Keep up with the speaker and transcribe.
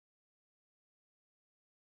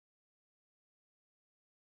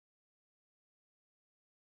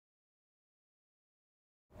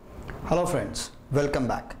Hello friends, welcome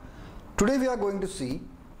back. Today we are going to see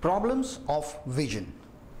problems of vision.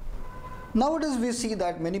 Nowadays we see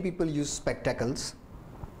that many people use spectacles,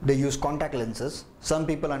 they use contact lenses, some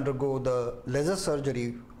people undergo the laser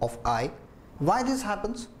surgery of eye. Why this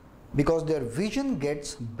happens? Because their vision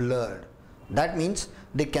gets blurred. That means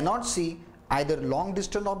they cannot see either long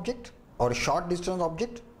distance object or short distance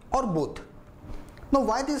object or both. Now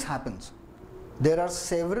why this happens? There are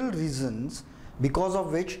several reasons because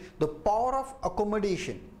of which the power of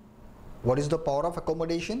accommodation. What is the power of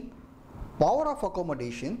accommodation? Power of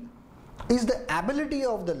accommodation is the ability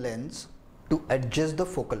of the lens to adjust the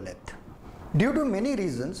focal length. Due to many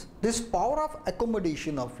reasons, this power of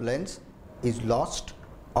accommodation of lens is lost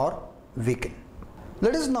or weakened.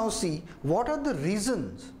 Let us now see what are the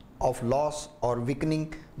reasons of loss or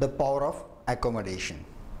weakening the power of accommodation.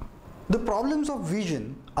 The problems of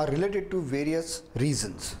vision are related to various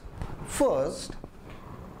reasons. First,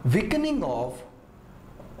 weakening of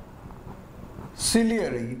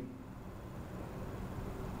ciliary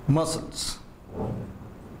muscles,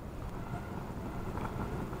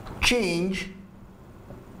 change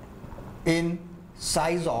in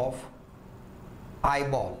size of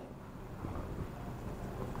eyeball.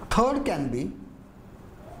 Third can be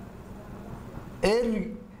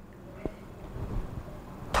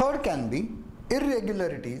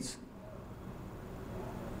irregularities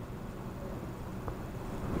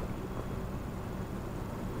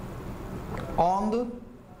on the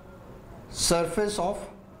surface of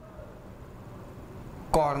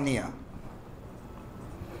cornea.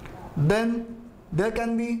 Then there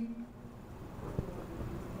can be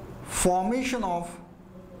formation of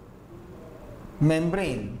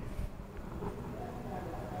membrane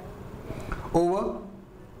over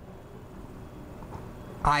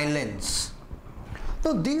eye lens.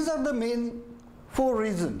 So these are the main four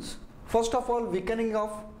reasons. First of all, weakening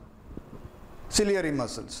of ciliary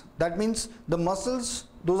muscles. That means the muscles,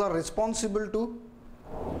 those are responsible to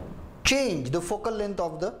change the focal length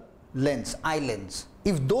of the lens, eye lens.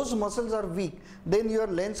 If those muscles are weak, then your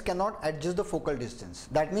lens cannot adjust the focal distance.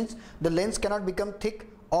 That means the lens cannot become thick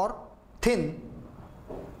or thin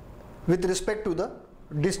with respect to the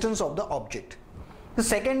distance of the object. The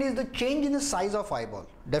second is the change in the size of eyeball.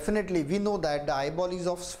 Definitely we know that the eyeball is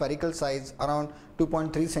of spherical size, around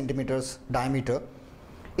 2.3 centimeters diameter.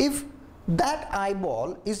 If that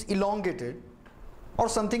eyeball is elongated or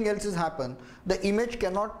something else has happened, the image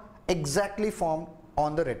cannot exactly form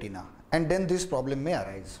on the retina, and then this problem may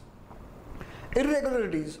arise.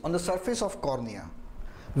 Irregularities on the surface of cornea.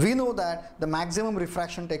 We know that the maximum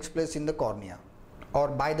refraction takes place in the cornea or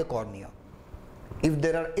by the cornea. If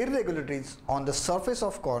there are irregularities on the surface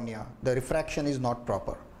of cornea, the refraction is not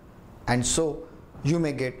proper, and so you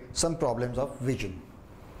may get some problems of vision.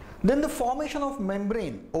 Then the formation of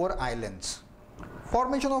membrane over eye lens.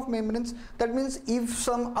 Formation of membranes, that means if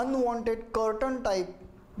some unwanted curtain type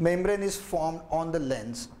membrane is formed on the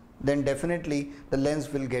lens, then definitely the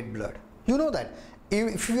lens will get blurred. You know that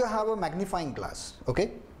if you have a magnifying glass,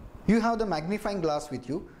 okay, you have the magnifying glass with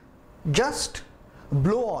you, just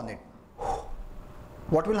blow on it.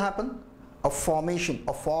 What will happen? A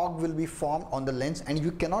fog will be formed on the lens and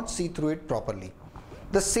you cannot see through it properly.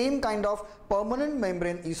 The same kind of permanent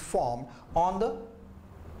membrane is formed on the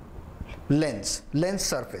lens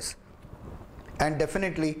surface, and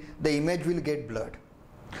definitely the image will get blurred.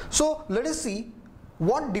 So let us see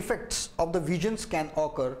what defects of the visions can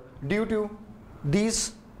occur due to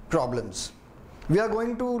these problems. We are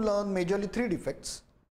going to learn majorly three defects.